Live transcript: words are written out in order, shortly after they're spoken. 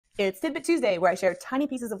It's Tidbit Tuesday, where I share tiny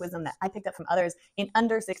pieces of wisdom that I picked up from others in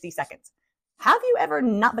under 60 seconds. Have you ever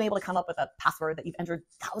not been able to come up with a password that you've entered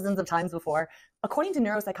thousands of times before? According to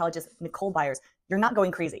neuropsychologist Nicole Byers, you're not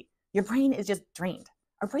going crazy. Your brain is just drained.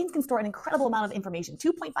 Our brains can store an incredible amount of information,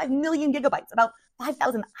 2.5 million gigabytes, about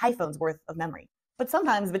 5,000 iPhones worth of memory. But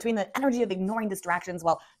sometimes, between the energy of ignoring distractions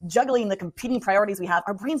while juggling the competing priorities we have,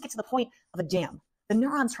 our brains get to the point of a jam. The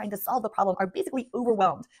neurons trying to solve the problem are basically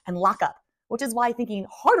overwhelmed and lock up, which is why thinking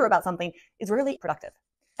harder about something is really productive.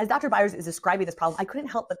 As Dr. Byers is describing this problem, I couldn't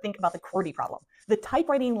help but think about the QWERTY problem. The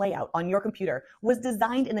typewriting layout on your computer was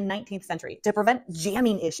designed in the 19th century to prevent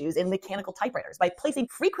jamming issues in mechanical typewriters by placing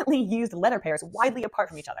frequently used letter pairs widely apart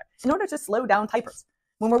from each other in order to slow down typers.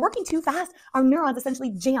 When we're working too fast, our neurons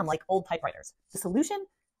essentially jam like old typewriters. The solution?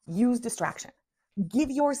 Use distraction.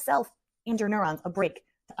 Give yourself and your neurons a break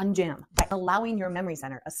to unjam by allowing your memory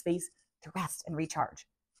center a space to rest and recharge.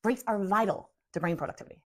 Breaks are vital to brain productivity.